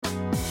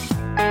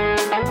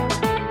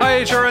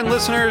HRN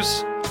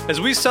listeners.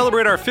 As we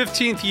celebrate our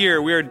 15th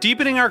year, we are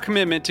deepening our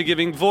commitment to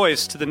giving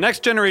voice to the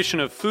next generation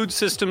of food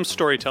systems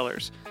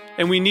storytellers,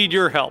 and we need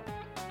your help.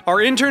 Our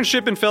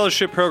internship and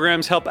fellowship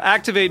programs help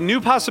activate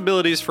new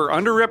possibilities for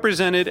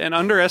underrepresented and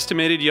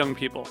underestimated young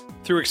people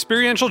through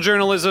experiential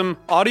journalism,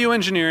 audio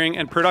engineering,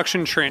 and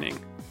production training.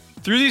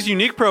 Through these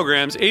unique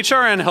programs,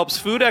 HRN helps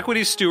food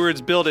equity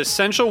stewards build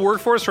essential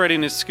workforce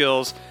readiness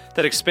skills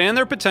that expand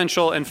their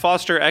potential and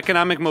foster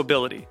economic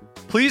mobility.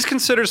 Please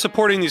consider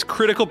supporting these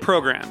critical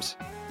programs.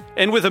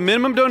 And with a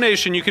minimum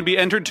donation, you can be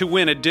entered to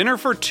win a dinner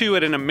for two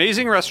at an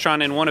amazing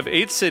restaurant in one of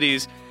 8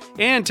 cities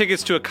and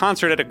tickets to a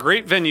concert at a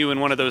great venue in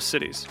one of those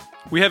cities.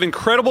 We have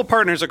incredible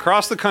partners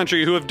across the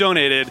country who have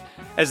donated,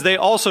 as they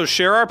also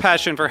share our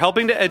passion for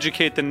helping to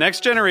educate the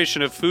next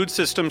generation of food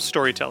systems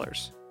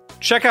storytellers.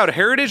 Check out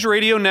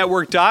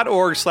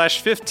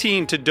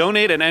heritageradionetwork.org/15 to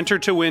donate and enter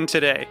to win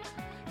today.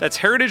 That's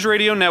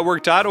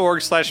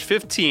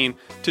heritageradionetwork.org/15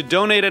 to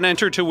donate and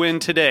enter to win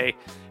today.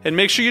 And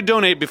make sure you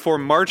donate before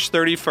March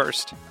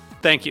 31st.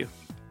 Thank you.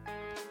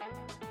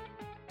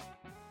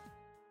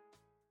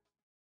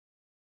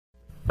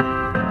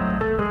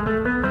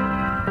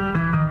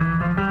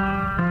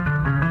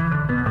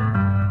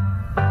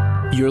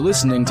 You're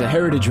listening to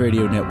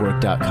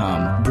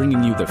HeritageRadioNetwork.com,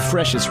 bringing you the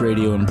freshest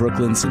radio in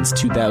Brooklyn since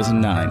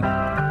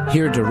 2009.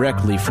 Hear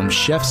directly from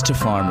chefs to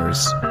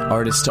farmers,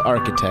 artists to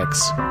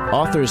architects,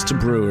 authors to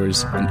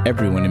brewers, and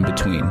everyone in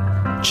between.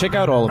 Check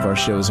out all of our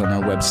shows on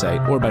our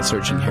website or by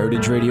searching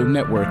Heritage Radio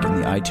Network in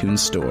the iTunes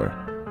Store.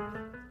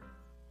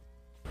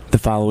 The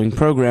following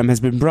program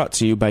has been brought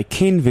to you by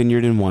Cane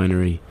Vineyard and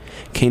Winery.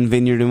 Cane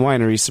Vineyard and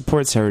Winery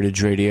supports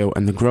Heritage Radio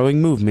and the growing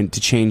movement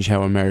to change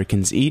how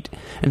Americans eat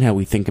and how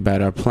we think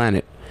about our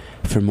planet.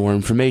 For more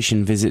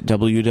information, visit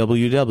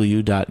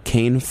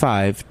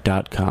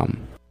www.cane5.com.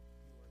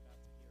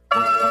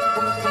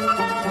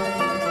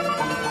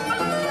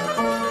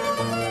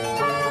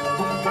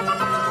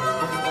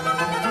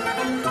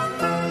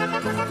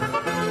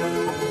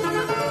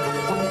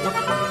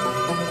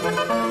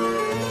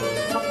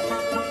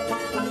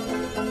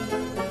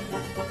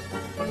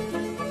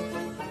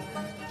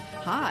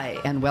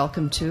 And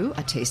welcome to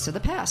A Taste of the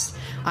Past.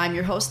 I'm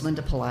your host,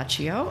 Linda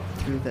Palacio,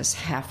 through this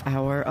half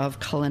hour of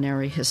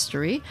culinary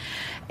history.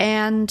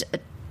 And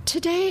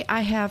today I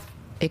have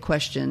a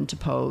question to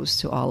pose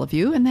to all of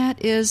you, and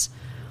that is,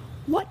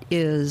 what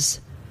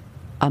is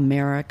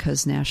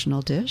America's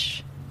national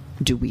dish?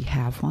 Do we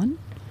have one?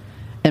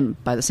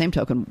 And by the same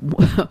token,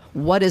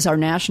 what is our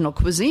national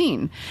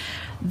cuisine?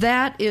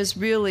 That is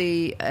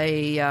really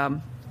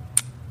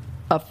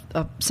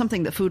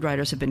something that food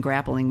writers have been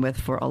grappling with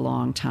for a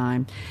long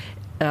time.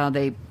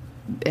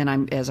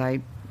 As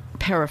I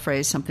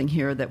paraphrase something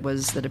here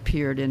that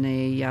appeared in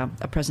a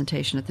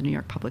presentation at the New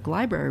York Public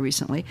Library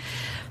recently,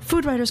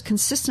 food writers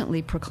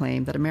consistently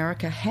proclaimed that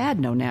America had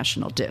no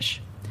national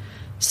dish.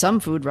 Some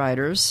food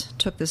writers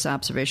took this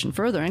observation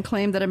further and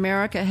claimed that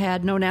America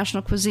had no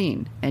national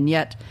cuisine. And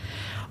yet,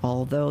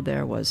 although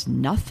there was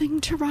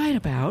nothing to write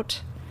about,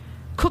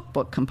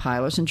 cookbook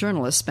compilers and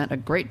journalists spent a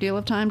great deal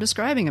of time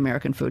describing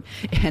American food.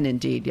 And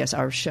indeed, yes,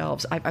 our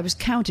shelves. I was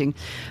counting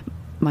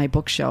my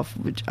bookshelf,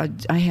 which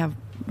I have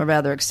a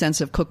rather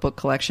extensive cookbook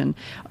collection.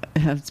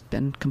 It's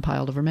been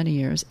compiled over many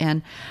years.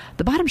 And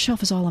the bottom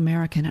shelf is all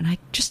American. And I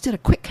just did a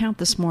quick count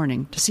this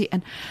morning to see,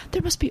 and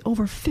there must be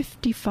over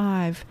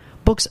 55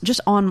 books just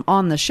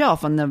on the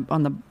shelf, on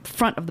the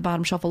front of the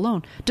bottom shelf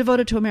alone,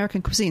 devoted to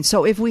American cuisine.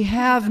 So if we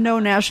have no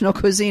national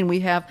cuisine,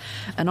 we have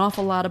an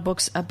awful lot of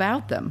books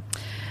about them.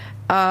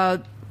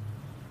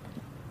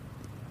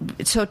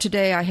 So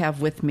today I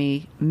have with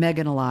me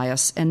Megan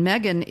Elias, and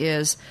Megan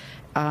is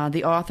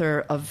the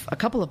author of a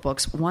couple of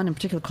books, one in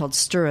particular called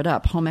Stir It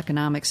Up, Home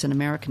Economics in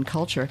American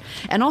Culture,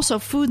 and also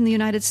Food in the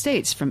United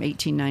States from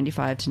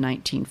 1895 to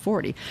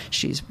 1940.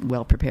 She's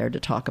well prepared to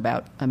talk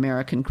about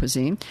American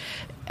cuisine.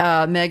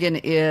 Megan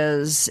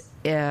is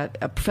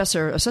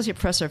associate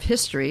professor of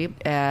history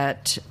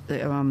at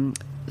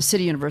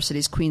City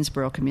University's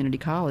Queensborough Community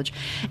College,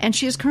 and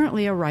she is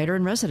currently a writer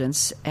in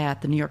residence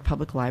at the New York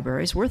Public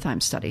Library's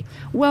Wertheim Study.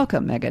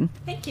 Welcome, Megan.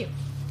 Thank you.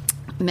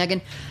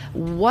 Megan,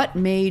 what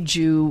made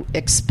you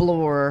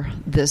explore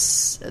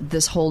this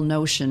whole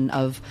notion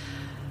of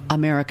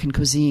American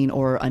cuisine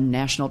or a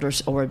national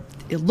dish, or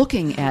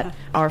looking at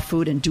our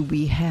food, and do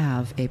we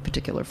have a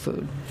particular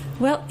food?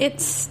 Well,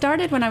 it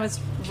started when I was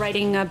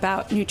writing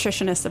about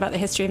nutritionists, about the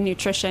history of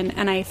nutrition,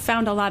 and I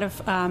found a lot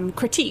of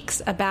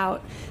critiques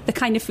about the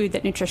kind of food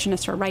that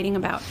nutritionists were writing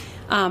about.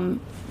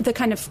 The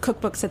kind of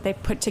cookbooks that they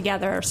put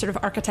together, sort of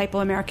archetypal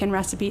American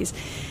recipes,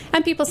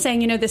 and people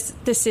saying, this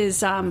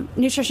is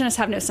nutritionists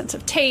have no sense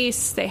of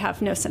taste, they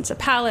have no sense of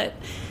palate.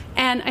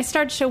 And I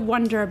started to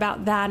wonder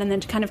about that, and then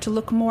to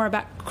look more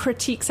about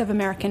critiques of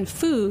American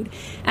food.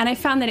 And I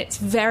found that it's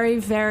very,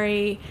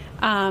 very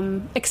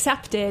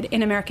accepted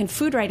in American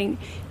food writing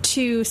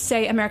to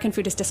say American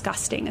food is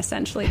disgusting,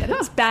 essentially, that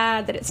it's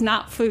bad, that it's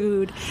not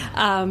food.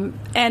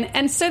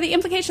 And so the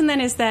implication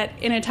then is that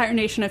an entire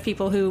nation of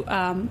people who,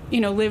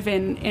 live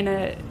in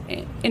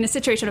a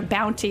situation of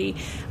bounty,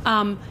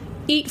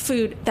 eat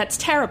food that's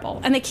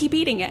terrible, and they keep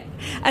eating it.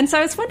 And so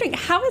I was wondering,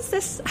 how is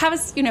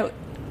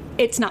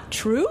it's not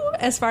true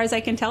as far as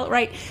I can tell,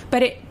 right?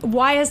 But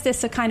why is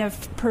this a kind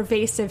of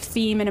pervasive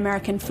theme in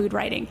American food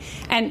writing?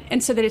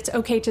 And so that it's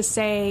okay to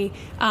say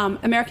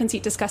Americans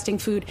eat disgusting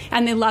food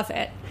and they love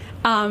it,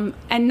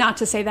 and not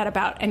to say that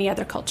about any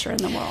other culture in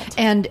the world.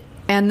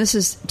 And this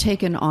is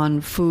taken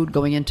on food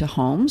going into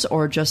homes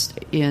or just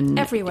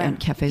everywhere, in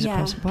cafes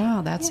across.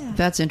 Wow,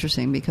 that's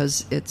interesting,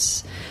 because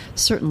it's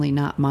certainly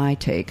not my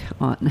take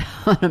on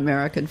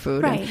American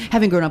food. Right. And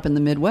having grown up in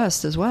the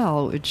Midwest as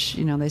well, which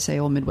they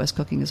say, Midwest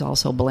cooking is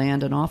also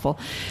bland and awful.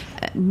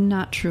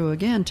 Not true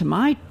again to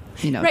my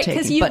right,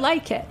 because you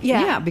like it.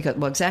 Yeah,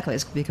 exactly.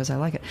 It's because I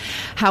like it.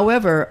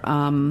 However,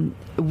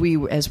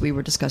 as we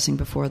were discussing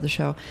before the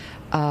show,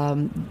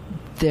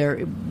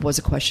 there was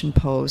a question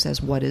posed as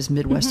what is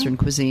Midwestern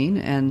cuisine,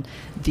 and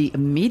the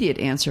immediate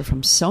answer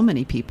from so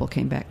many people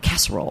came back: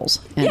 casseroles.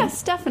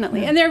 Yes,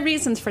 definitely, and there are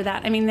reasons for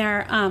that. I mean,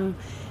 there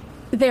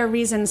are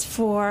reasons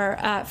for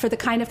the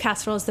kind of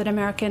casseroles that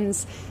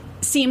Americans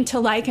seem to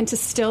like and to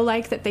still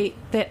like, that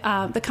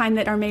the kind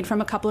that are made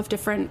from a couple of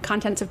different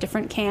contents of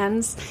different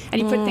cans,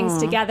 and you put things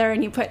together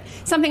and you put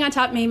something on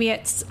top. Maybe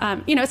it's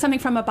something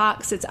from a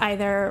box. It's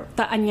either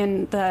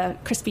the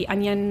crispy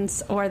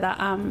onions, or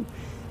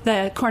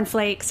the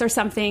cornflakes or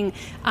something,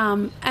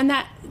 and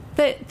that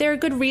there are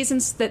good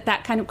reasons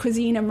that kind of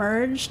cuisine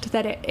emerged.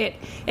 That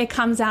it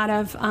comes out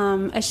of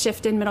a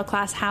shift in middle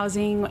class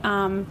housing.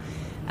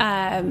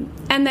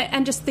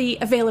 And just the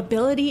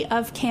availability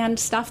of canned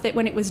stuff, that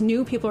when it was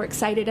new, people were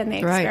excited and they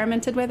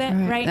experimented with it,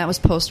 right? That was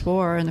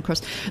post-war, and of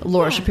course,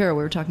 Laura Shapiro,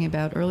 we were talking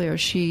about earlier,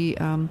 she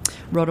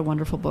wrote a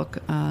wonderful book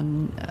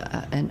on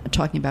and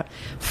talking about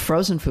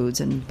frozen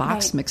foods and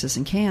box mixes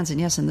and cans,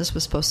 and this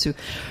was supposed to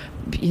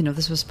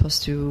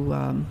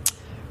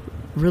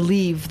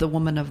relieve the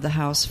woman of the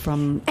house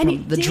from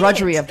the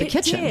drudgery of the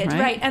kitchen,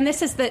 right? And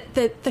this is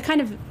the kind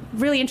of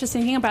really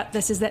interesting thing about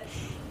this is that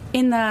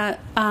in the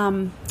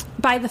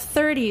by the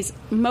 30s,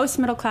 most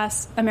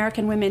middle-class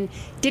American women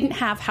didn't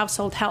have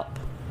household help,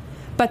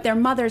 but their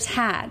mothers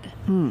had.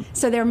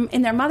 So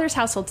in their mothers'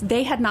 households,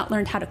 they had not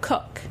learned how to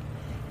cook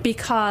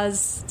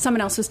because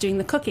someone else was doing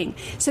the cooking.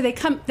 So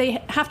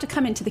they have to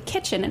come into the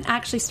kitchen and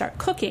actually start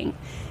cooking,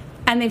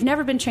 and they've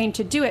never been trained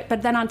to do it.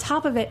 But then on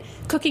top of it,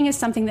 cooking is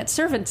something that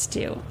servants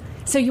do.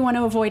 So you want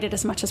to avoid it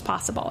as much as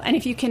possible. And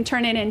if you can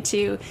turn it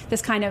into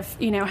this kind of,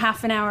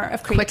 half an hour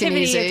of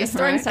creativity, easy, of just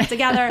throwing stuff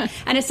together,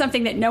 and it's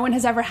something that no one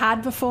has ever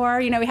had before.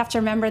 We have to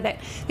remember that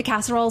the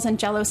casseroles and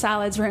Jell-O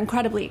salads were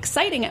incredibly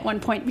exciting at one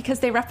point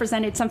because they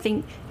represented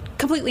something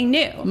completely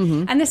new.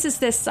 And this is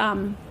this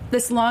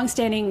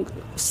long-standing,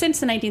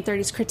 since the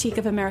 1930s, critique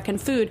of American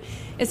food,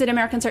 is that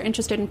Americans are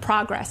interested in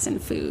progress in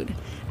food,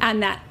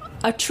 and that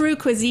a true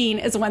cuisine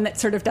is one that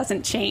sort of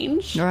doesn't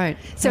change. Right.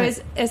 So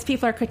as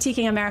people are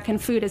critiquing American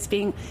food as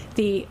being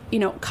the,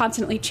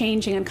 constantly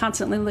changing and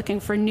constantly looking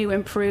for new,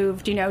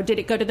 improved, did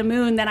it go to the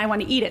moon, then I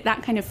want to eat it,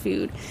 that kind of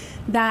food,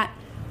 that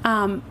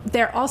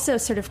they're also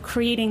sort of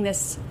creating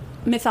this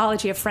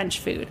mythology of French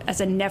food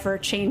as a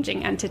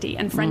never-changing entity.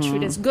 And French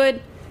food is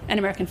good and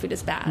American food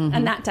is bad.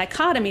 And that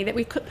dichotomy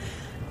that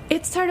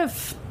it's sort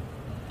of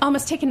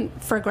almost taken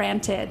for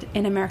granted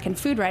in American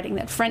food writing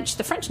that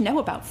the French know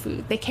about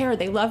food. They care,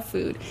 they love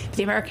food. But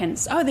the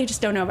Americans, they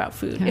just don't know about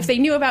food. Yeah. If they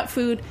knew about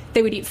food,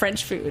 they would eat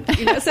French food.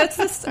 So it's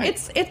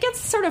this, it gets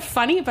sort of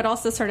funny, but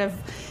also sort of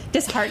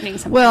disheartening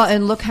sometimes. Well,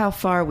 and look how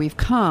far we've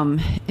come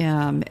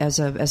as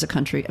a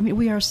country. I mean,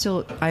 we are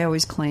still, I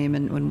always claim,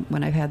 and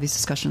when I've had these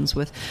discussions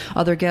with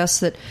other guests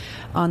that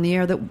on the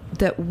air,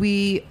 that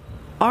we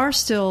are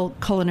still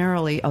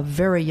culinarily a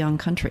very young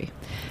country.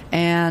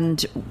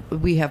 And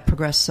we have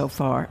progressed so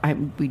far.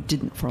 We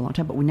didn't for a long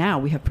time, but now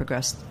we have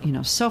progressed,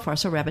 so far,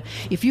 so rapid.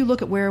 If you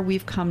look at where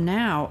we've come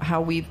now,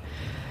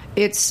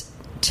 it's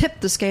tipped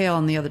the scale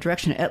in the other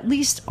direction, at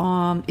least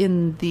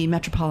in the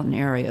metropolitan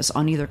areas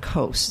on either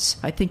coasts.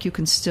 I think you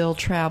can still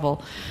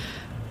travel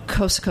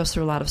coast to coast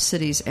through a lot of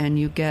cities, and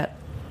you get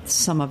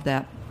some of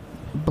that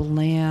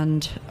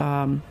bland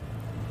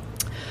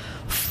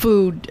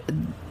food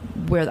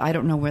where I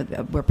don't know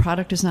where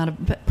product is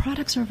not, but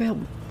products are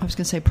available. I was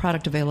going to say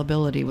product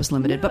availability was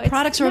limited, but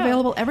products are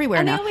available everywhere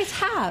and now. And they always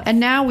have. And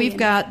now we've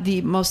got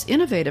the most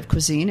innovative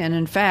cuisine, and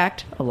in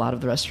fact, a lot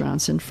of the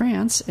restaurants in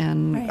France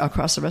and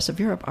across the rest of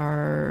Europe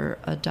are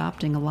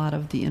adopting a lot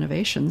of the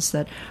innovations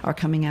that are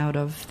coming out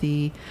of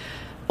the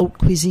haute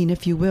cuisine,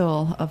 if you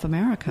will, of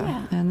America.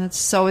 Yeah. And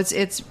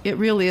it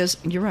really is,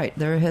 you're right,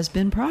 there has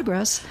been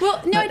progress.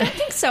 Well, no, I don't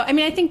think so. I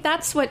mean, I think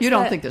that's what... You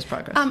don't think there's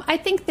progress? I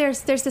think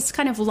there's this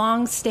kind of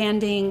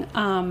long-standing...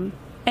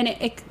 and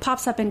it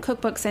pops up in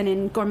cookbooks and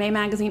in gourmet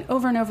magazine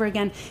over and over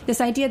again, this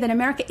idea that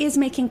America is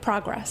making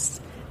progress.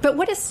 But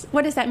what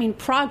does that mean,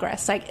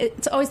 progress? Like,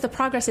 it's always the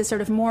progress is sort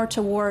of more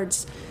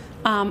towards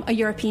a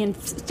European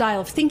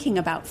style of thinking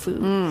about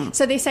food.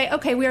 So they say,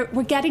 okay, we're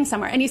getting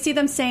somewhere. And you see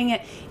them saying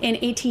it in the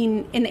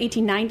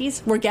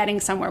 1890s, we're getting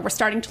somewhere. We're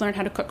starting to learn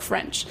how to cook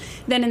French.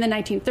 Then in the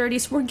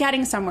 1930s, we're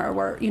getting somewhere.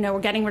 We're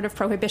getting rid of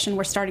prohibition.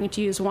 We're starting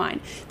to use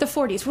wine. The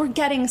 40s, we're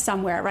getting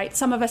somewhere, right?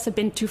 Some of us have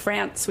been to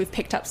France. We've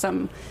picked up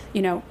some,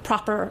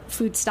 proper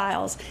food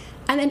styles.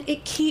 And then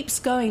it keeps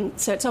going.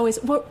 So it's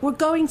always, we're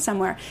going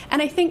somewhere.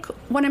 And I think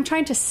what I'm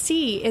trying to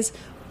see is,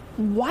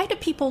 why do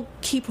people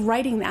keep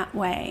writing that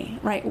way,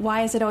 right?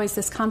 Why is it always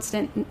this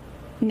constant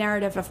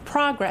narrative of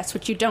progress,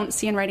 which you don't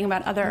see in writing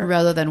about other...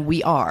 Rather than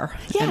we are.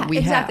 Yeah, and we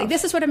exactly. Have.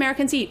 This is what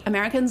Americans eat.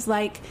 Americans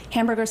like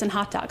hamburgers and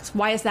hot dogs.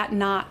 Why is that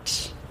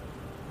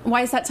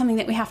something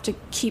that we have to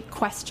keep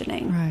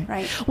questioning?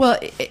 Right. Well,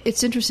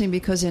 it's interesting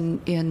because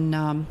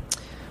in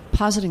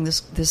positing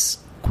this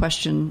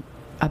question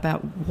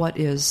about what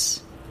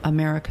is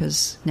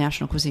America's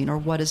national cuisine or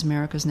what is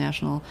America's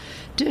national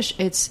dish,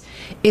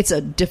 it's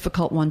a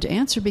difficult one to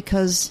answer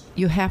because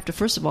you have to,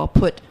 first of all,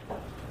 put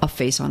a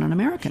face on an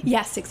American.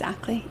 Yes,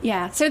 exactly.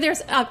 Yeah. So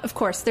there's, of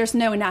course, there's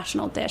no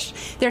national dish.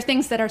 There are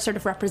things that are sort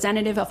of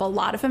representative of a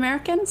lot of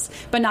Americans,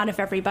 but not of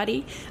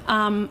everybody.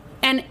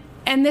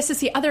 And this is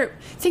the other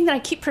thing that I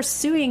keep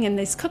pursuing in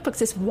these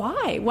cookbooks is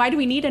why? Why do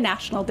we need a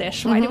national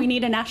dish? Why do we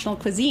need a national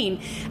cuisine?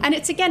 And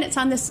it's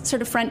on this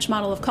sort of French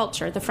model of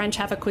culture. The French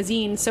have a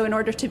cuisine, so in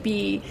order to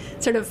be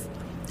sort of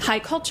high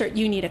culture,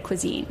 you need a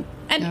cuisine.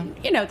 And,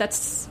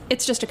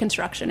 it's just a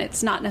construction.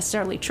 It's not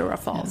necessarily true or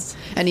false.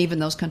 Yeah. And even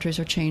those countries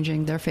are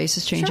changing. Their face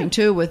is changing,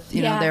 too, with,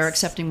 they're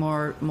accepting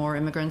more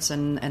immigrants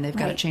and they've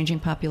got a changing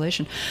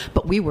population.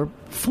 But we were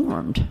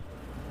formed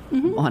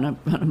on a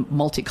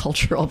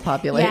multicultural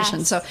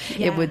population, so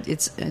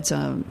it's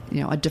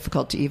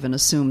difficult to even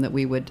assume that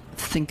we would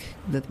think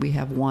that we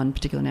have one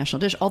particular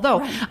national dish.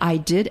 Although I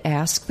did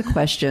ask the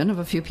question of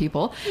a few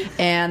people,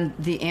 and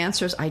the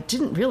answers, I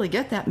didn't really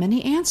get that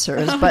many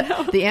answers,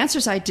 but the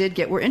answers I did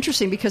get were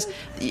interesting because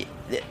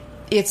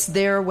it's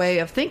their way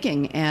of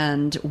thinking.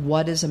 And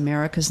what is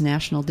America's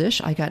national dish?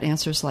 I got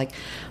answers like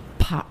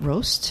pot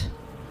roast,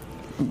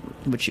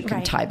 which you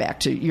can tie back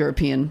to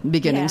European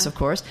beginnings, of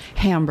course.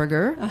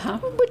 Hamburger,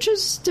 which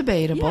is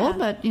debatable,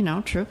 but,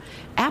 true.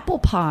 Apple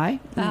pie,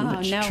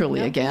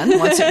 again,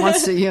 once it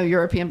wants to,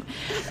 European.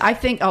 I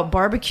think,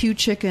 barbecue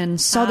chicken,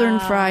 southern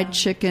fried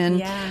chicken.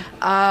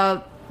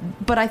 Yeah.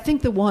 But I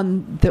think the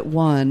one that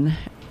won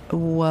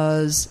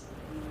was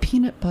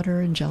peanut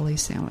butter and jelly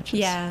sandwiches.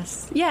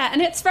 Yes. Yeah,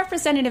 and it's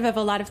representative of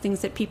a lot of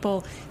things that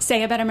people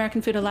say about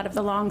American food. A lot of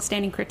the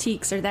long-standing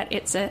critiques are that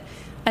it's a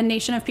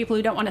nation of people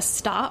who don't want to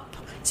stop.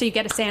 So you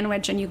get a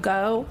sandwich and you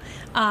go.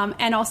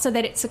 And also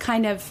that it's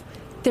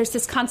there's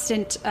this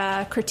constant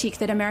critique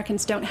that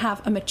Americans don't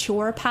have a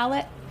mature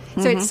palate.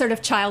 So it's sort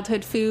of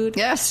childhood food.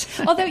 Yes.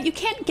 Although you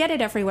can't get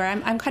it everywhere.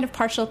 I'm kind of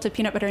partial to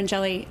peanut butter and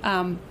jelly,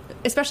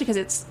 especially because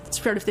it's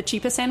sort of the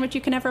cheapest sandwich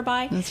you can ever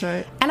buy. That's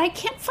right. And I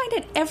can't find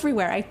it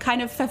everywhere. I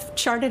kind of have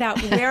charted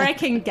out where I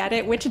can get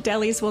it, which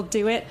delis will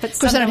do it. But of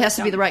course, then it has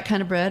to be the right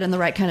kind of bread and the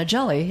right kind of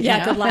jelly.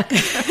 Yeah, good luck.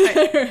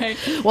 Right.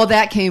 Well,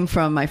 that came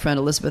from my friend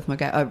Elizabeth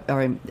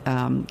Catherine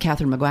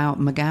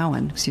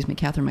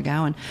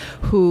McGowan,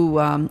 who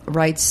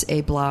writes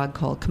a blog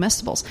called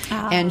Comestibles.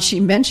 And she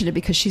mentioned it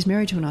because she's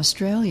married to an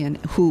Australian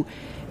who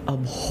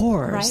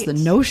abhors the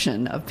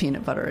notion of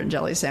peanut butter and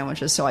jelly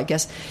sandwiches. So I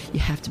guess you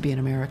have to be an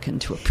American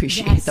to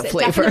appreciate the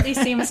flavor. It definitely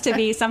seems to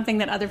be something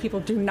that other people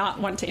do not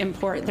want to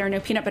import. There are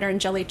no peanut butter and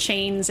jelly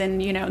chains in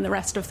the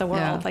rest of the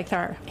world, like there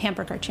are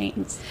hamburger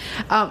chains.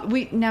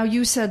 Now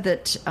you said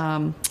that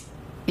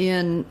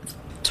in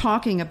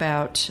talking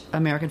about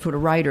American food,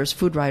 or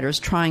food writers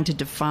trying to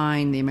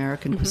define the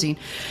American cuisine,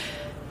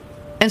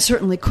 and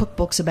certainly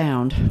cookbooks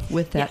abound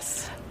with that.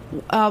 Yes.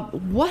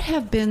 What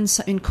have been,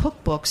 in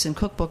cookbooks and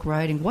cookbook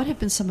writing, what have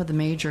been some of the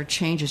major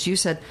changes? You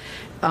said,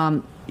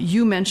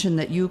 you mentioned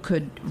that you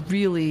could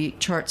really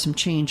chart some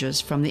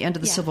changes from the end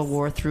of the Civil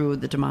War through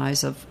the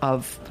demise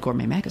of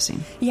Gourmet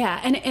Magazine.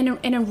 Yeah, and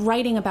in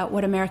writing about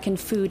what American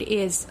food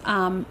is,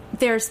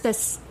 there's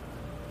this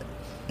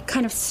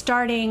kind of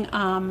starting,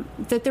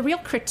 the real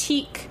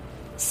critique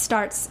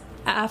starts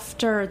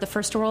after the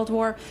First World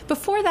War.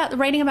 Before that,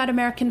 writing about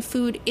American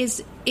food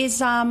is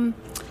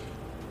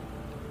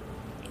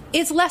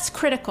less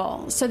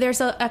critical. So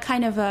there's a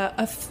kind of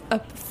a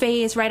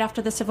phase right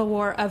after the Civil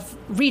War of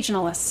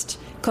regionalist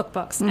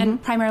cookbooks,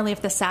 and primarily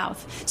of the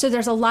South. So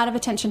there's a lot of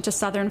attention to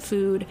Southern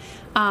food,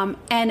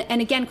 and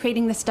again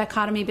creating this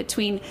dichotomy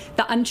between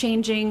the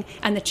unchanging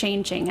and the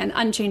changing, and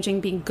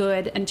unchanging being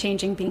good and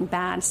changing being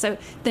bad. So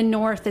the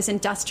North is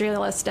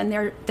industrialist, and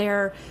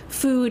their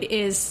food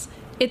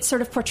it's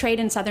sort of portrayed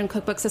in Southern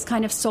cookbooks as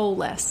kind of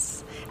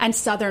soulless. And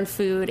Southern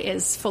food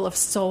is full of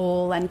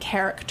soul and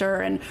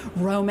character and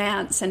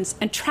romance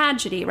and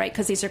tragedy, right?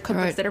 Because these are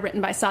cookbooks that are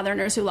written by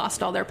Southerners who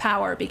lost all their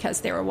power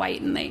because they were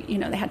white and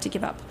they had to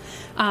give up.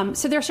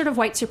 So they're sort of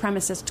white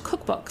supremacist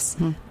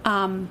cookbooks.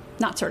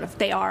 Not sort of,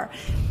 they are,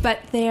 but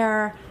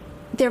they're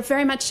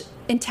very much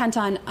intent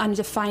on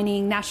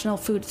defining national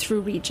food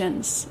through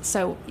regions.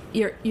 So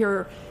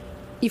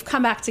you've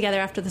come back together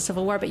after the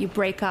Civil War, but you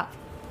break up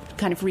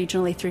kind of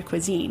regionally through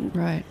cuisine.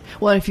 Right.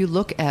 Well, if you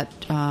look at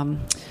the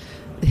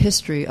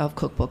history of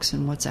cookbooks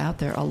and what's out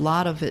there, a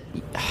lot of it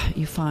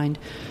you find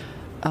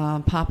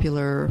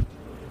popular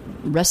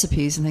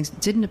recipes and things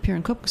didn't appear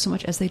in cookbooks so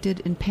much as they did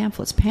in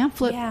pamphlets.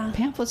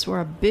 Pamphlets were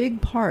a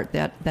big part,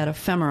 that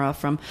ephemera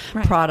from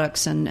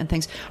products and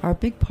things are a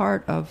big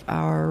part of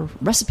our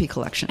recipe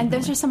collection. And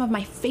those are some of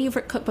my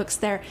favorite cookbooks.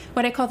 They're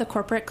what I call the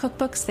corporate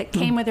cookbooks that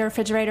came with the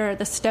refrigerator or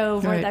the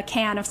stove or the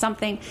can of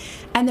something.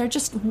 And they're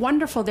just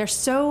wonderful. They're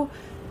some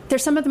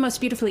of the most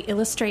beautifully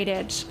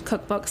illustrated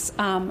cookbooks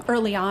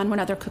early on when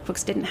other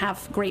cookbooks didn't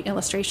have great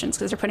illustrations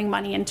because they're putting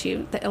money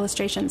into the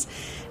illustrations.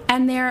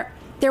 And they're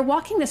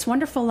walking this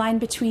wonderful line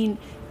between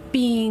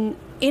being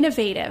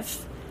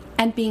innovative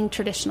and being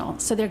traditional.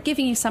 So they're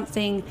giving you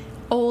something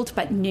old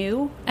but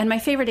new. And my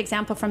favorite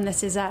example from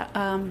this is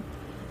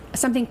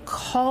something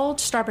called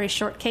strawberry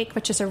shortcake,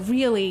 which is a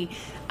really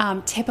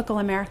typical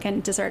American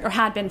dessert, or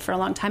had been for a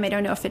long time. I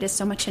don't know if it is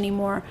so much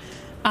anymore.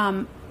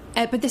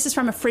 But this is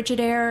from a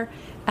Frigidaire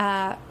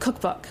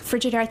cookbook.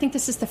 Frigidaire, I think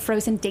this is the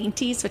Frozen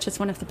Dainties, which is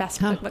one of the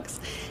best cookbooks.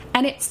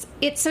 And it's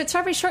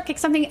strawberry shortcake,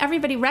 something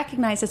everybody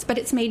recognizes, but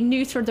it's made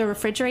new through the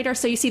refrigerator.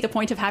 So you see the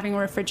point of having a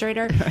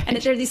refrigerator. Right. And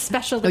there are these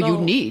special little... you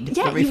need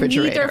the refrigerator.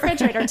 You need the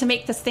refrigerator to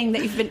make this thing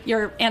that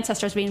your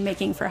ancestors have been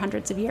making for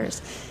hundreds of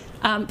years.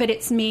 But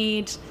it's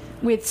made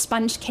with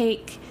sponge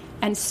cake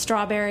and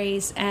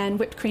strawberries and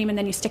whipped cream, and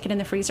then you stick it in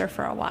the freezer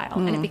for a while,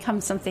 and it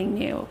becomes something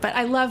new. But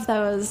I love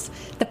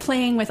the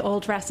playing with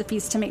old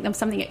recipes to make them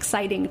something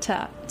exciting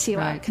to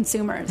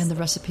consumers. And the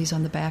recipes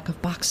on the back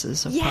of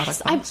boxes of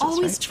product boxes. I'm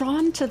always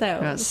drawn to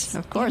those. Yes,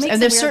 of course. And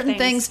there's certain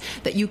things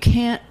that you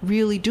can't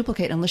really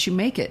duplicate unless you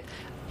make it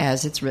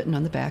as it's written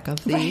on the back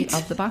of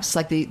the boxes,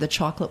 like the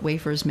chocolate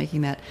wafers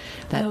making that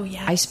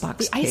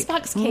icebox cake. The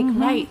icebox cake,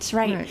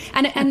 right.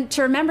 And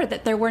to remember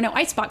that there were no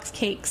icebox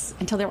cakes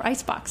until there were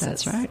ice boxes.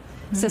 That's right.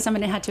 So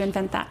somebody had to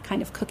invent that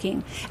kind of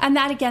cooking. And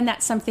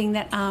that's something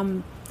that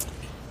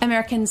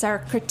Americans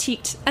are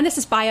critiqued, and this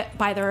is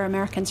by their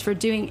Americans for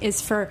doing,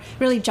 is for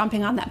really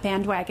jumping on that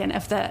bandwagon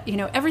of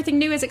everything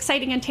new is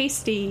exciting and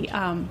tasty.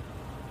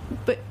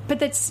 But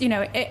that's,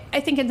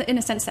 I think in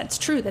a sense that's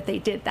true that they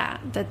did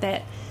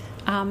that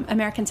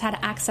Americans had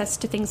access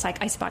to things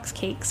like icebox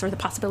cakes or the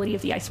possibility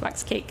of the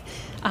icebox cake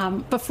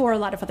before a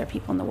lot of other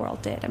people in the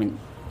world did. I mean,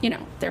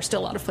 there's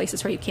still a lot of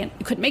places where you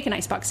couldn't make an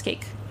icebox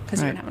cake because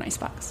you didn't have an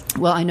icebox.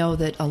 Well, I know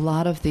that a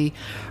lot of the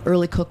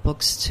early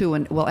cookbooks too,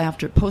 and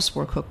after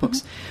post-war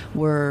cookbooks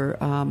were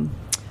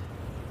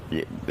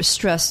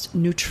stressed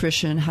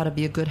nutrition, how to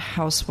be a good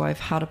housewife,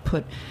 how to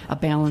put a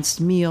balanced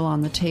meal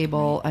on the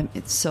table.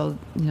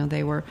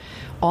 They were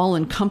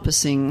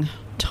all-encompassing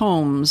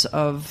tomes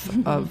of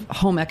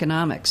home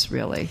economics,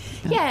 really.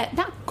 Yeah,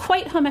 not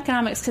quite home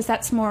economics because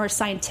that's more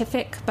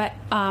scientific, but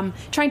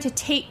trying to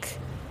take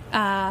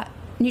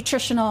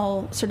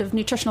nutritional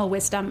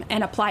wisdom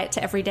and apply it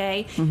to every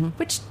day,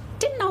 which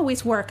didn't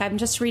always work. I'm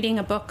just reading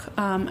a book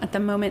at the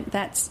moment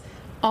that's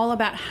all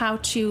about how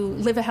to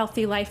live a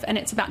healthy life, and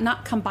it's about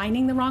not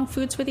combining the wrong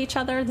foods with each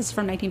other. This is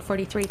from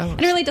 1943. And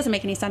it really doesn't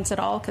make any sense at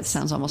all. Cause,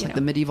 sounds almost like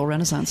the medieval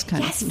Renaissance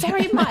kind of. Yes,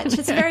 very much.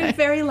 It's very,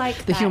 very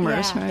like the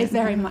humorous, right? It's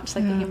very much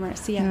like the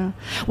humorous, yeah.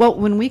 Well,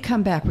 when we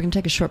come back, we're going to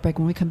take a short break.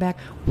 When we come back,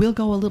 we'll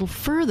go a little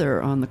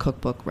further on the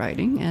cookbook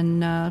writing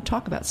and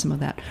talk about some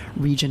of that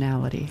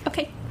regionality.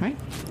 Okay. Right?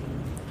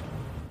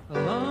 A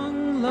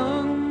long,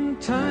 long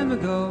time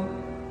ago,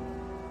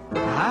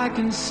 I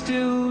can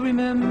still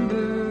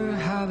remember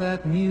how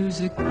that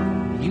music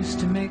used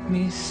to make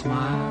me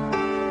smile.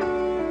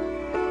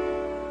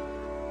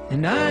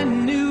 And I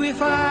knew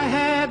if I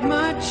had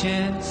my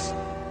chance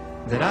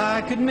that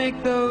I could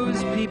make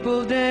those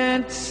people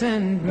dance,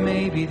 and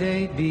maybe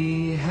they'd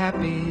be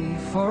happy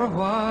for a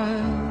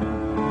while.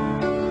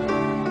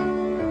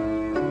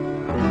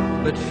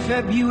 But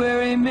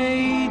February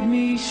made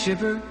me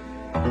shiver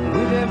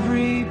with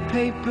every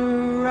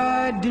paper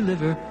I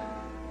deliver.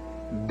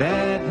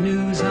 Bad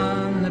news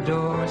on the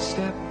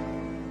doorstep,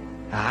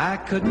 I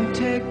couldn't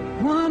take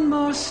one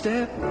more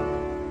step.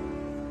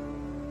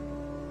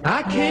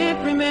 I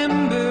can't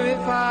remember if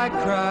I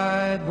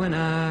cried when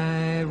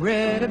I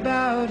read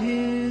about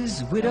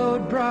his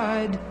widowed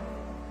bride,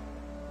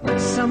 but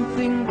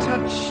something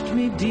touched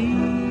me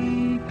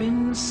deep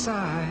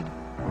inside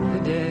the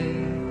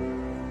day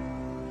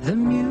the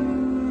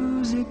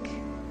music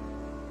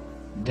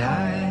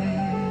died.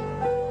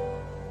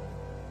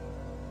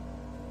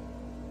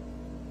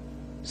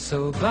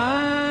 So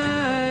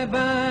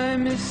bye-bye,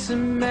 Miss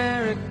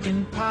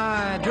American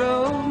Pie.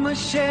 Drove my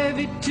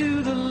Chevy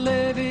to the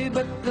levee,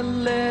 but the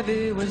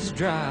levee was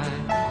dry.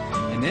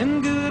 And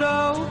them good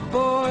old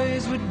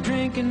boys were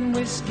drinking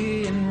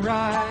whiskey and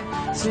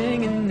rye,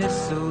 singing,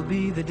 this'll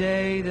be the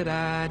day that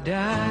I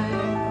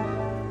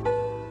die.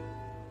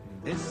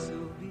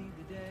 This'll be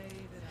the day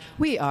that I...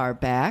 We are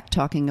back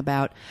talking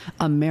about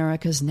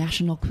America's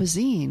national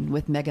cuisine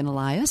with Megan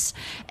Elias.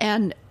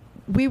 And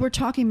we were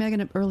talking,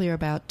 Megan, earlier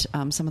about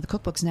some of the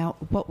cookbooks. Now,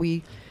 what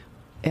we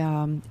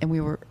and we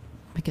were,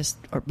 I guess,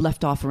 or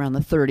left off around the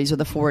 30s or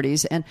the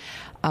 40s, and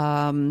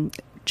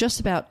just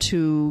about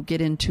to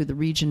get into the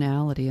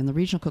regionality and the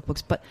regional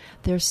cookbooks, but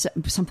there's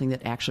something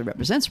that actually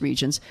represents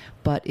regions,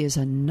 but is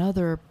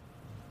another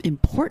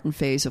important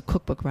phase of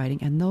cookbook writing,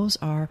 and those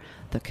are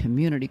the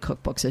community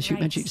cookbooks. As you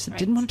mentioned, you said,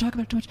 didn't want to talk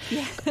about it too much.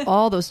 Yeah.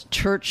 All those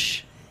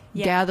church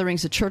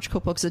gatherings, the church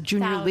cookbooks, the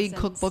junior league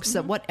cookbooks,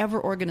 that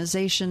whatever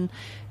organization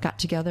got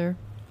together.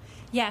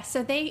 Yeah,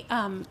 so they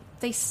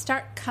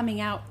start coming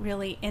out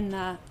really in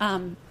the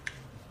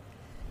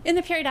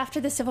period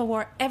after the Civil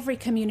War. Every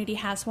community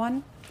has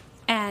one,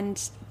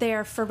 and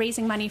they're for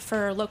raising money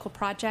for local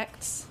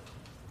projects.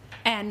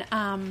 And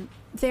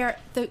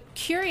the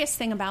curious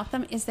thing about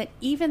them is that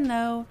even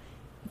though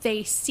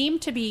they seem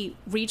to be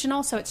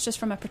regional, so it's just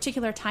from a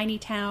particular tiny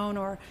town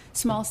or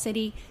small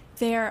city,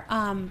 they're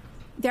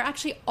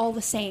actually all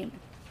the same.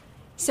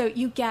 So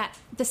you get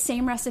the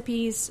same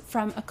recipes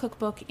from a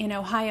cookbook in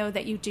Ohio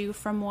that you do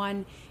from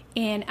one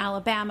in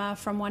Alabama,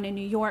 from one in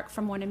New York,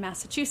 from one in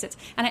Massachusetts.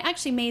 And I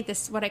actually made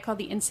this, what I call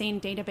the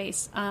Insane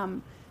Database,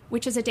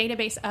 which is a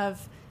database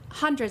of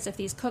hundreds of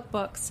these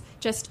cookbooks,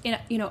 just in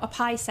a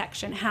pie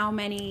section. How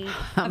many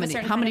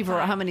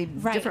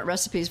different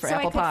recipes for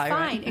apple pie?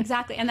 Right?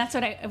 Exactly, and that's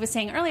what I was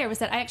saying earlier, was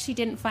that I actually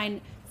didn't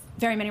find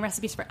very many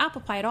recipes for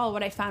apple pie at all.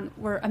 What I found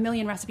were 1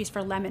 million recipes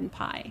for lemon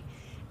pie,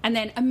 and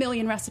then 1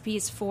 million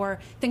recipes for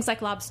things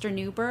like lobster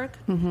Newburgh,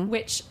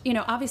 which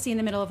obviously in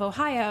the middle of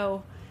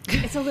Ohio,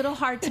 it's a little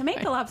hard to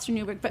make a lobster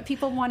Newburgh, but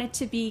people wanted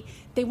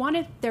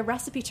their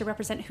recipe to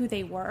represent who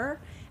they were.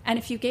 And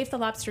if you gave the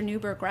lobster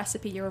Newburgh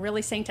recipe, you were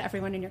really saying to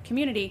everyone in your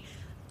community,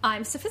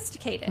 I'm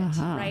sophisticated,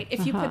 right?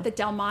 If you put the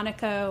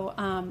Delmonico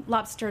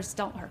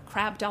or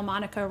crab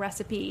Delmonico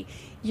recipe,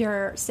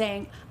 you're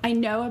saying, I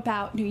know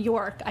about New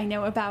York. I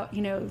know about,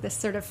 this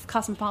sort of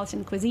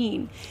cosmopolitan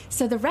cuisine.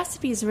 So the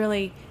recipes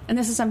really, and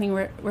this is something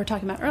we're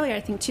talking about earlier,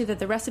 I think, too, that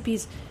the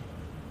recipes,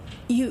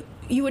 you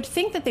would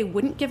think that they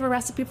wouldn't give a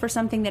recipe for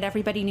something that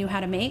everybody knew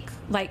how to make,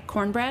 like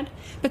cornbread,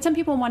 but some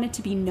people wanted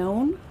to be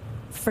known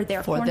for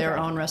their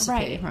own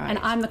recipe, right? And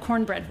I'm the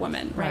cornbread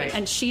woman, right?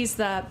 And she's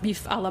the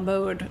beef a la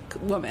mode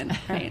woman,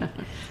 right?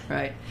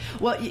 Right.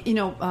 Well,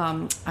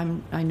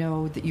 I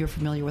know that you're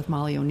familiar with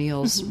Molly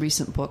O'Neill's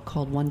recent book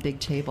called One Big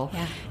Table,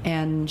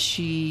 and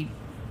she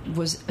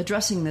was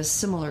addressing this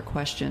similar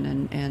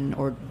question,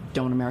 or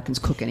don't Americans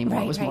cook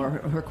anymore? It was more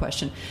her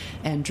question,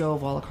 and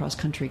drove all across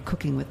country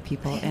cooking with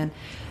people, and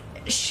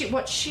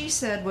what she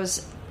said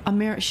was,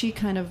 she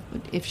kind of,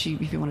 if you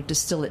want to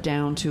distill it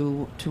down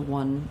to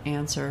one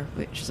answer,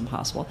 which is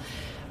impossible,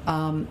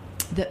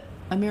 that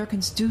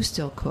Americans do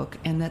still cook,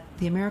 and that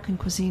the American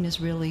cuisine is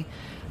really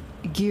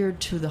geared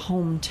to the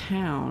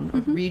hometown,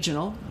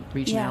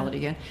 regionality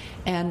again,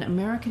 and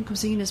American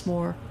cuisine is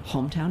more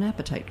hometown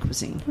appetite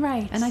cuisine.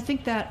 Right. And I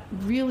think that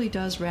really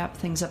does wrap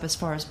things up as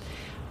far as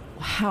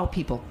how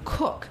people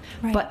cook,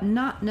 but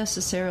not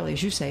necessarily,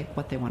 as you say,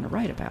 what they want to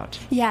write about.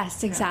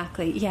 Yes,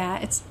 exactly.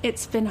 Yeah,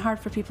 it's been hard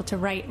for people to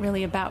write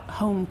really about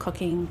home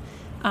cooking,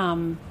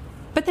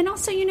 but then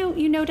also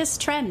you notice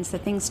trends,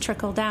 that things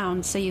trickle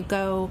down. So you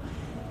go,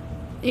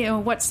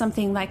 what's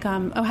something like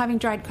having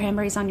dried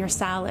cranberries on your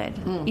salad.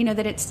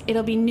 That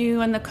it'll be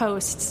new on the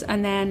coasts,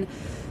 and then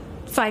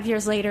 5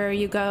 years later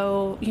you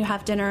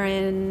have dinner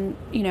in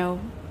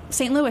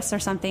St. Louis or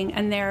something,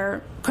 and there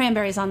are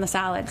cranberries on the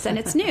salads, and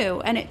it's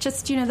new, and it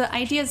just, the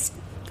ideas,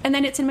 and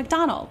then it's in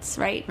McDonald's,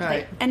 right?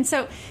 And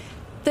so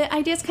the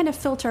ideas kind of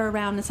filter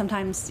around, and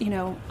sometimes,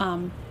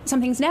 some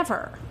things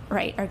never,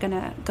 right, are going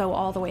to go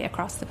all the way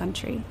across the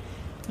country.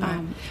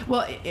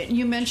 Well,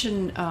 you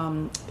mentioned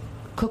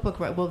cookbook,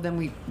 right? Well, then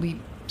we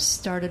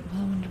started,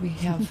 when did we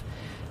have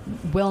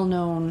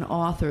well-known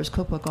authors,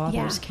 cookbook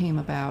authors came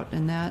about,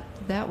 and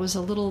that was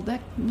a little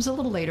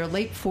later,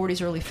 late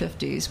 40s, early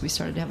 50s. We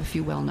started to have a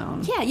few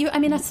well-known. Yeah,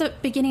 that's the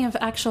beginning of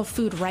actual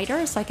food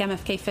writers, like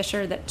MFK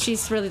Fisher. That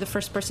she's really the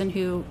first person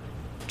who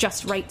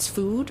just writes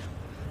food.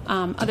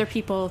 Other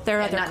people,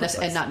 there are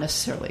and not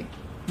necessarily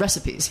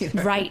recipes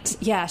either. Right.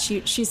 Yeah,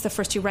 she's the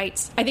first who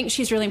writes. I think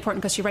she's really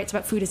important because she writes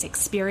about food as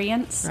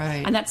experience.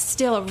 Right. And that's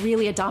still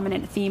a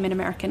dominant theme in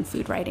American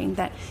food writing,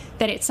 that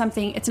it's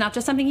something, it's not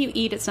just something you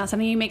eat, it's not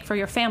something you make for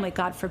your family,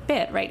 God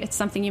forbid, right? It's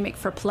something you make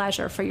for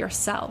pleasure, for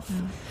yourself.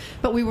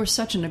 But we were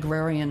such an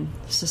agrarian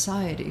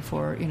society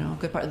for, a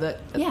good part of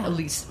at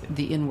least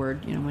the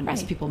inward,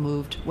 as people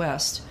moved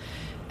west,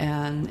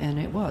 and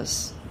it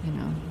was,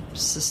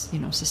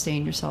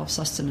 sustain yourself,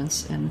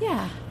 sustenance, and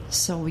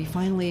so we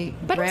finally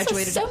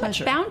graduated to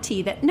pleasure. But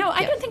bounty that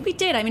I don't think we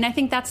did. I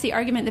think that's the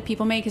argument that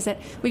people make, is that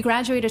we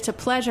graduated to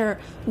pleasure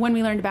when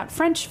we learned about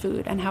French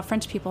food and how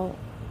French people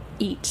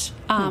eat.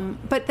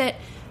 But that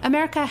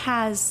America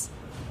has,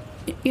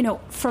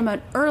 from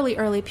an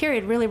early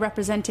period, really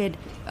represented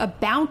a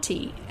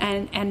bounty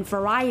and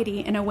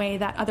variety in a way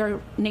that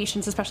other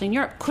nations, especially in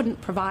Europe,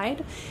 couldn't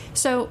provide.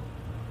 So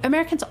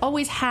Americans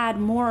always had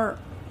more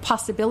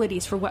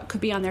possibilities for what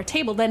could be on their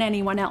table than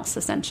anyone else,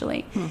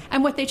 essentially.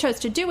 And what they chose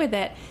to do with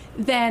it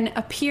then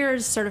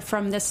appears, sort of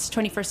from this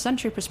 21st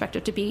century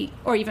perspective, to be,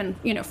 or even,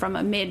 from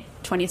a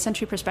mid-20th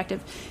century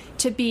perspective,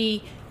 to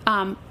be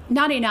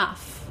not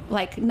enough,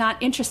 like not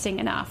interesting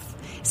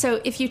enough.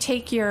 So if you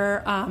take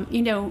your,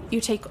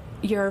 you take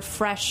your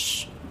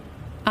fresh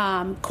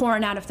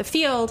corn out of the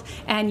field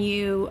and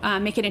you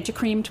make it into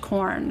creamed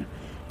corn,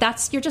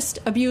 you're just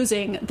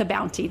abusing the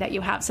bounty that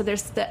you have. So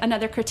there's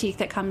another critique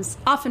that comes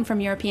often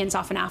from Europeans,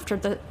 often after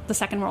the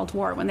Second World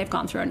War, when they've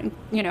gone through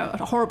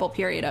a horrible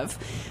period of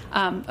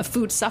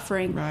food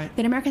suffering, right.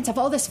 that Americans have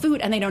all this food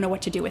and they don't know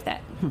what to do with it.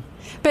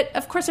 But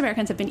of course,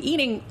 Americans have been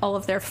eating all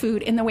of their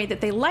food in the way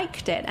that they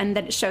liked it, and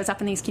that it shows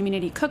up in these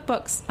community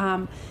cookbooks,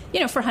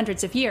 for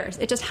hundreds of years.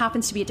 It just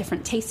happens to be a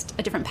different taste,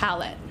 a different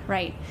palate,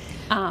 right?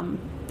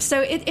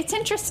 So it's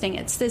interesting.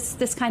 It's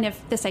this kind of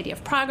this idea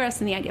of progress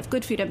and the idea of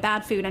good food and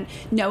bad food and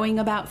knowing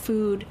about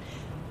food,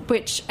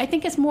 which I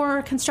think is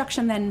more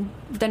construction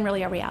than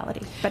really a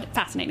reality, but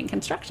fascinating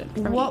construction.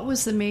 What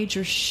was the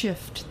major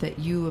shift that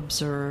you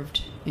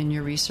observed in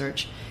your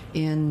research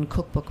in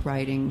cookbook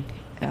writing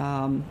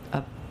about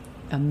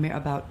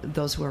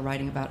those who are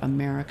writing about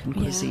American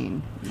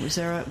cuisine? Was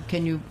there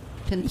can you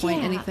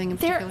pinpoint anything in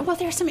particular? Well,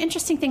 there are some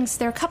interesting things.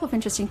 There are a couple of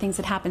interesting things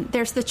that happened.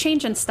 There's the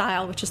change in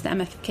style, which is the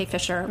M.F.K.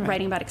 Fisher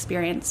writing about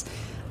experience,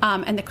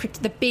 and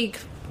the big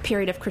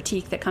period of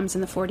critique that comes in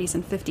the 40s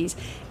and 50s.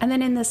 And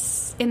then in the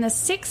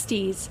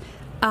 60s,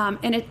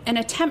 an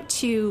attempt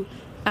to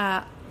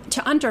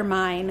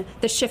undermine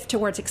the shift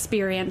towards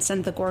experience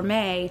and the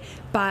gourmet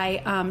by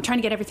trying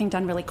to get everything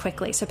done really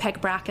quickly. So Peg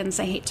Bracken's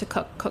I Hate to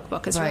Cook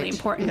cookbook is really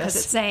important because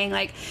it's saying,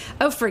 like,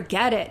 oh,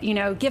 forget it,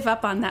 give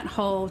up on that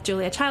whole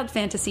Julia Child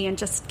fantasy and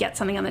just get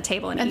something on the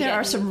table and eat there it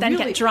are some then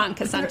really, get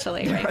drunk,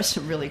 essentially. There are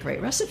some really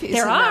great recipes.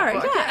 There in are,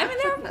 that book. yeah. I mean,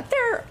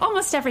 there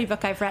almost every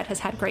book I've read has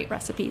had great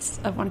recipes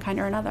of one kind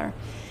or another.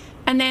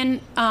 And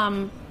then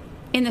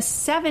in the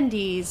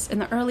 70s, in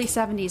the early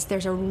 70s,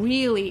 there's a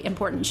really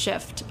important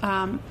shift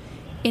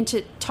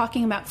into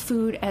talking about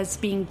food as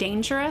being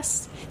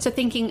dangerous. So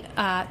thinking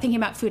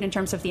about food in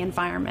terms of the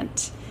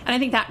environment. And I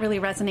think that really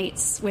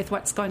resonates with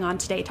what's going on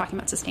today, talking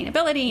about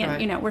sustainability.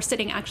 And, we're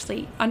sitting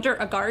actually under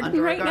a garden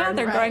now.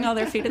 They're growing all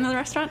their food in the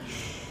restaurant.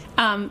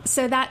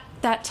 So that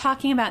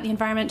talking about the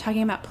environment,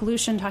 talking about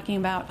pollution, talking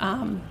about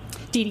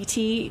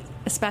DDT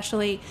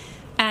especially,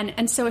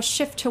 and so a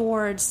shift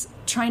towards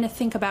trying to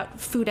think about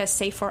food as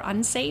safe or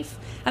unsafe.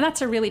 And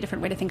that's a really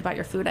different way to think about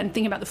your food and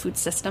think about the food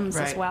systems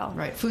as well.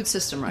 Right, food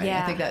system, right.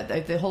 Yeah. I think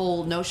that the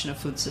whole notion of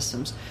food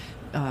systems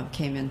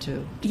came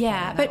into...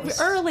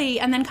 early,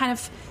 and then kind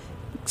of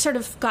sort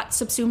of got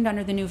subsumed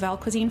under the Nouvelle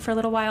cuisine for a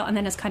little while, and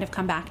then has kind of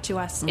come back to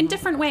us in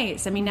different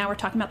ways. I mean, now we're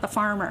talking about the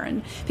farmer,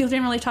 and people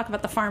didn't really talk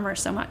about the farmer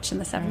so much in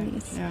the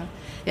 70s. Right.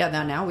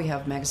 Yeah. Now we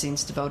have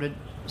magazines devoted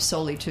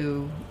solely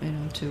to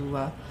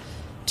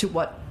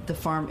what the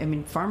farm... I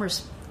mean,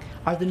 farmers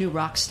are the new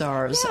rock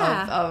stars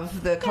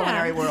of the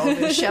culinary world.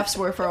 The chefs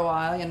were for a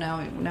while, now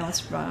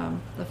it's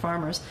the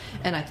farmers.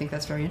 And I think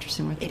that's very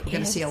interesting. We're going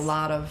to see a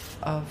lot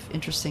of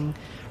interesting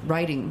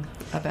writing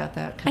about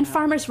that. And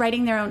farmers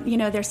writing their own,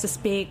 there's this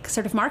big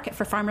sort of market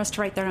for farmers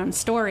to write their own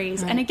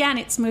stories. Right. And again,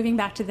 it's moving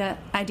back to the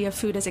idea of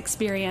food as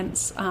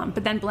experience,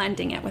 but then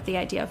blending it with the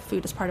idea of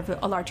food as part of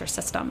a larger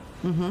system,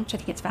 which I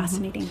think is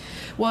fascinating.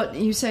 Well,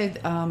 you say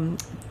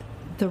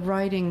the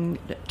writing,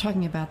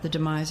 talking about the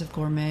demise of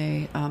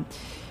gourmet,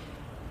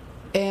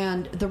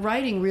 and the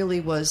writing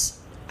really was,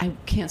 I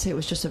can't say it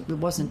was just, it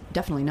wasn't,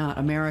 definitely not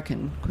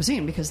American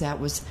cuisine, because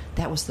that was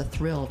the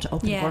thrill to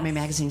open Gourmet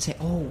magazine and say,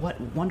 oh, what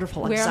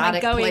wonderful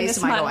exotic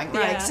place am I going?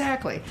 Yeah,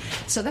 exactly.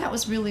 So that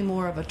was really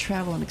more of a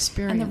travel and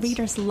experience. And the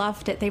readers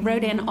loved it. They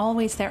wrote in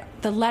always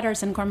the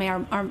letters in Gourmet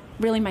are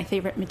really my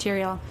favorite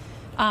material.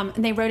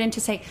 And they wrote in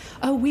to say,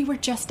 oh, we were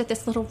just at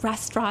this little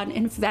restaurant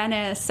in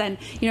Venice, and,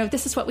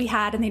 this is what we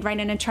had, and they'd write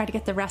in and try to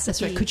get the recipe.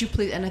 That's right. Could you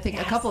please, and I think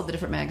a couple of the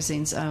different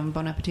magazines,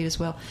 Bon Appetit as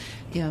well,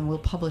 we'll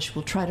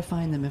try to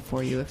find them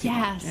for you. If you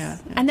want. Yeah.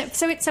 And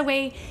so it's a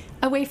way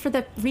for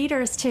the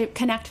readers to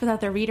connect with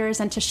other readers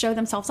and to show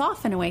themselves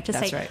off in a way, to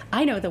say, right.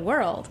 I know the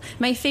world.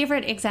 My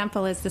favorite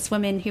example is this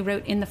woman who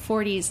wrote in the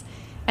 40s,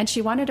 and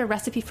she wanted a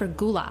recipe for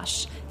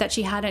goulash that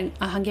she had in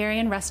a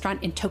Hungarian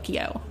restaurant in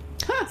Tokyo.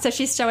 So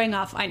she's showing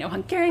off, I know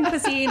Hungarian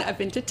cuisine, I've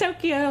been to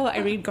Tokyo, I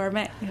read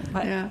Gourmet.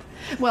 Yeah.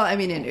 Well, I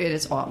mean,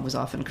 it was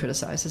often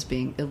criticized as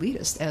being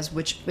elitist,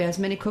 as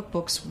many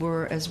cookbooks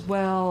were as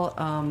well.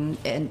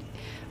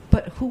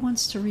 But who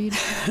wants to read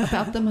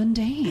about the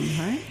mundane,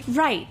 right?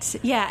 Right,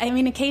 yeah. I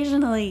mean,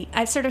 occasionally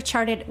I've sort of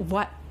charted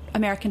what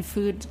American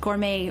food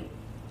Gourmet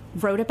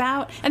wrote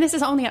about, and this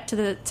is only up to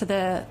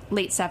the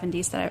late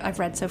 70s that I've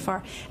read so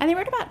far. And they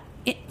wrote about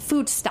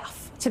food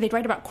stuff. So they'd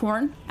write about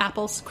corn,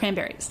 apples,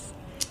 cranberries.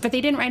 But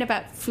they didn't write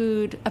about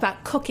food,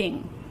 about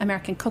cooking,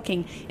 American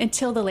cooking,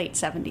 until the late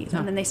 70s.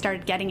 And then they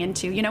started getting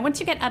into, once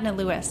you get Edna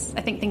Lewis,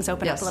 I think things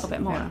open up a little bit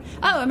more. Yeah.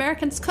 Oh,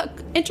 Americans cook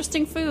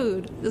interesting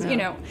food,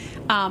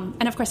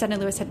 and of course Edna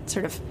Lewis had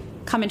sort of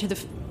come into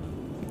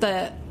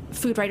the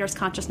food writer's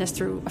consciousness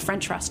through a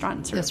French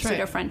restaurant,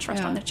 pseudo-French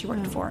restaurant that she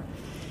worked for.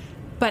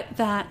 But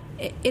that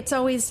it's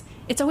always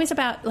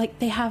about, like,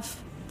 they have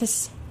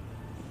this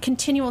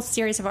continual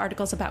series of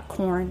articles about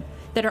corn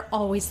that are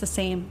always the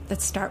same,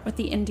 that start with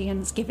the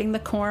Indians giving the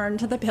corn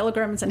to the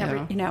pilgrims and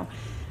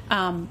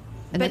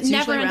And but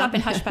never end up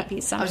in hush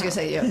puppies somehow. I was going to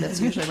say, yeah,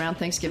 that's usually around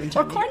Thanksgiving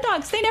time. Or corn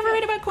dogs. They never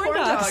read about corn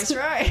dogs.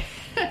 Right.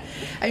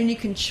 I mean, you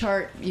can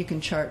chart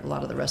a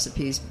lot of the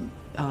recipes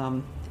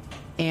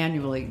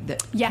annually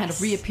that kind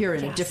of reappear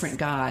in a different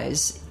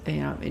guise,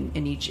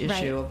 in each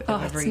issue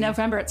of every. It's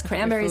November. It's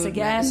cranberries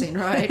again, magazine,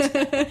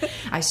 right?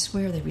 I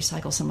swear they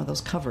recycle some of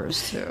those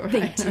covers too.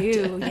 Right? They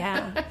do,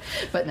 yeah.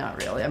 But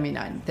not really. I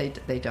mean,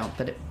 they don't.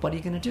 But what are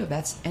you going to do?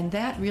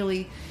 That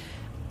really,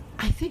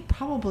 I think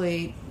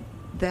probably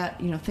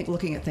that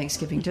looking at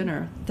Thanksgiving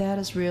dinner, that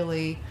is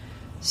really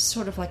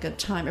sort of like a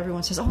time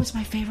everyone says, "Oh, it's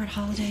my favorite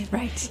holiday."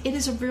 Right. It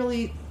is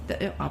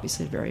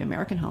obviously a very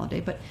American holiday,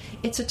 but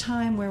it's a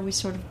time where we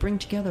sort of bring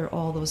together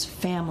all those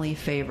family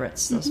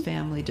favorites, those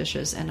family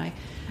dishes, and I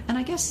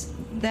guess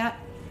that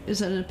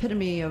is an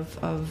epitome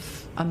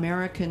of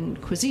American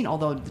cuisine.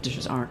 Although the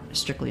dishes aren't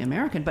strictly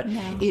American, but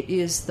it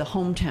is the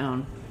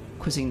hometown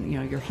cuisine.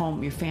 Your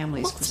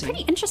family's cuisine. It's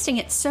pretty interesting.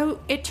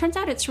 It turns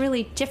out it's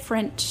really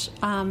different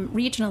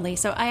regionally.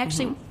 So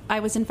I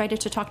was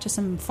invited to talk to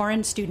some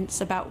foreign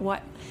students about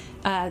what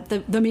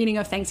the meaning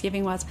of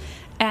Thanksgiving was,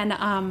 and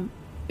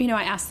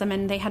I asked them,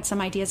 and they had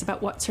some ideas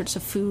about what sorts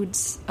of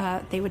foods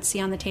they would see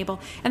on the table.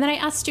 And then I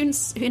asked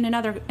students in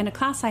a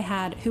class I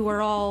had who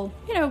were all,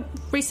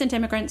 recent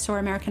immigrants or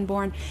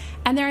American-born,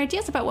 and their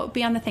ideas about what would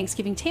be on the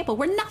Thanksgiving table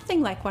were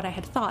nothing like what I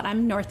had thought.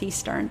 I'm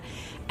Northeastern,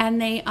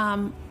 and they,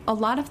 a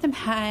lot of them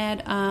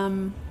had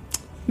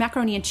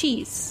macaroni and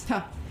cheese.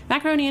 Huh.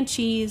 Macaroni and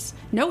cheese,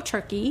 no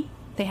turkey.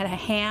 They had a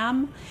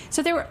ham.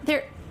 So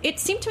it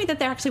seemed to me that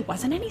there actually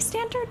wasn't any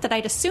standard, that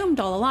I'd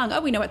assumed all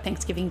along, we know what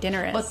Thanksgiving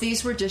dinner is. But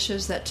these were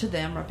dishes that to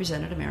them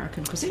represented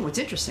American cuisine. What's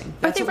interesting.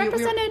 But they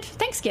represented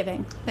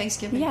Thanksgiving.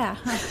 Thanksgiving? Yeah.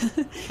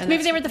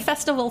 Maybe they were the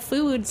festival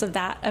foods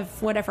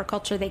of whatever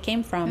culture they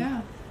came from.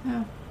 Yeah.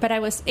 But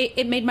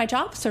it made my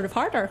job sort of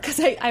harder, because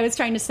I was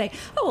trying to say,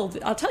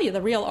 I'll tell you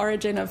the real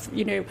origin of,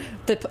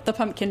 the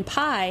pumpkin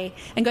pie,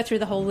 and go through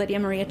the whole Lydia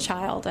Maria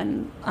Child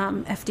and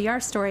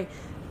FDR story.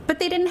 But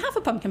they didn't have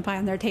a pumpkin pie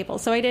on their table,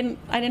 so I didn't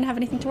have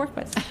anything to work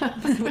with,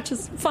 which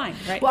is fine,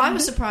 right? Well, I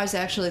was surprised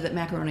actually that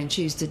macaroni and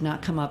cheese did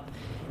not come up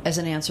as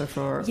an answer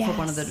for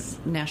one of the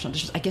national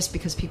dishes. I guess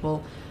because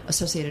people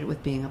associated it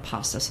with being a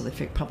pasta, so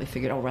they probably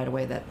figured right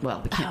away that we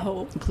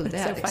can't include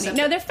that. So funny.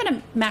 No, there's been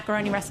a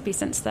macaroni recipe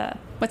since the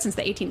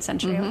 18th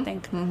century, I would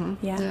think. Mm-hmm.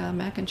 Yeah,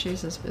 mac and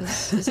cheese is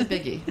a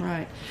biggie,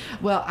 right?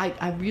 Well,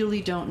 I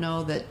really don't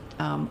know that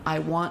I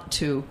want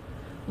to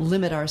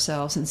limit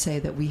ourselves and say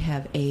that we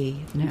have a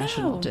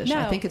national dish. No.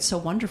 I think it's so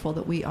wonderful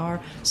that we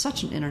are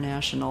such an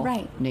international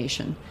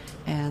nation,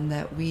 and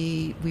that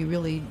we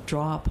really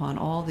draw upon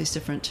all these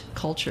different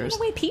cultures.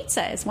 In a way,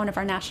 pizza is one of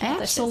our national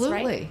dishes,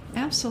 right?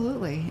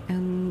 Absolutely.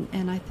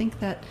 And I think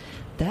that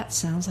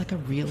sounds like a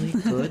really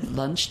good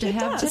lunch to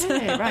have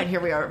today. Right, here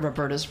we are at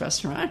Roberta's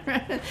restaurant.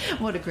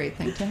 What a great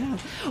thing to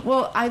have.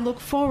 Well, I look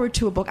forward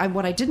to a book.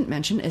 What I didn't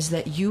mention is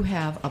that you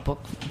have a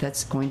book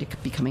that's going to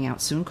be coming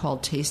out soon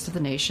called Taste of the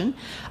Nation,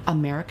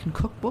 American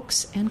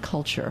Cookbooks and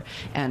Culture,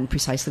 and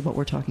precisely what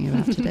we're talking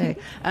about today.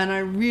 And I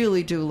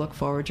really do look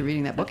forward to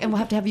reading that book. And we'll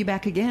have to have you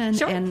back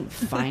again and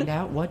find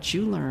out what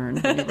you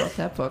learned when you wrote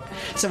that book.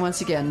 So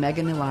once again,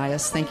 Megan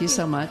Elias, thank you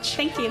so much.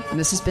 Thank you. And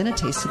this has been A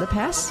Taste of the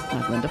Past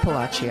with Linda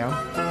Palacio.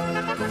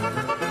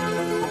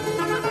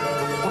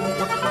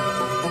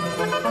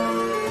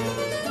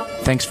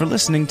 Thanks for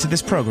listening to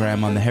this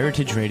program on the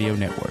Heritage Radio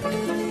Network.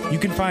 You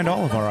can find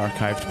all of our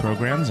archived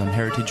programs on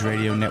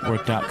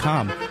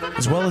heritageradionetwork.com,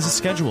 as well as a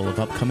schedule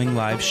of upcoming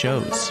live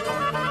shows.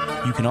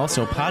 You can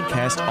also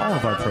podcast all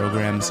of our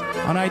programs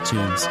on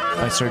iTunes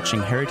by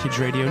searching Heritage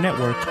Radio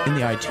Network in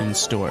the iTunes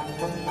Store.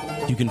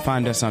 You can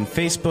find us on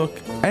Facebook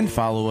and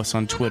follow us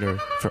on Twitter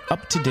for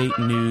up-to-date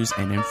news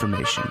and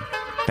information.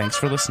 Thanks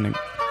for listening.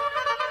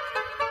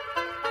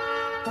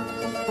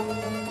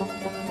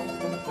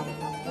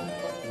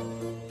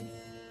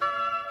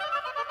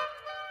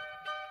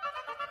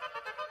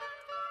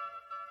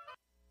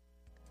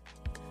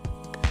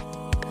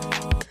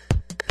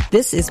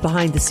 This is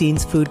Behind the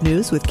Scenes Food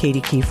News with Katie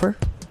Kiefer.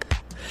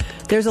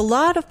 There's a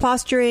lot of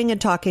posturing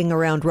and talking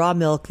around raw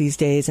milk these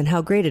days and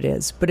how great it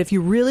is. But if you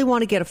really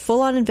want to get a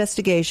full-on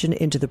investigation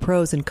into the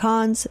pros and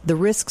cons, the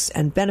risks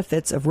and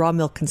benefits of raw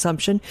milk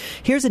consumption,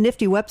 here's a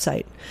nifty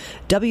website,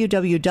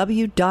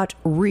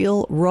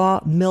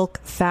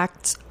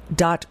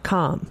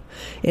 www.realrawmilkfacts.com.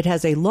 It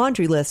has a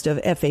laundry list of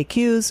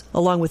FAQs,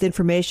 along with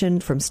information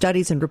from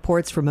studies and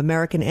reports from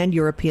American and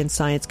European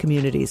science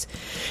communities.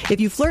 If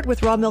you flirt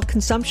with raw milk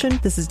consumption,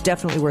 this is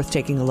definitely worth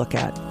taking a look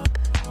at.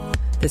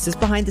 This is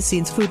Behind the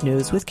Scenes Food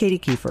News with Katie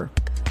Kiefer.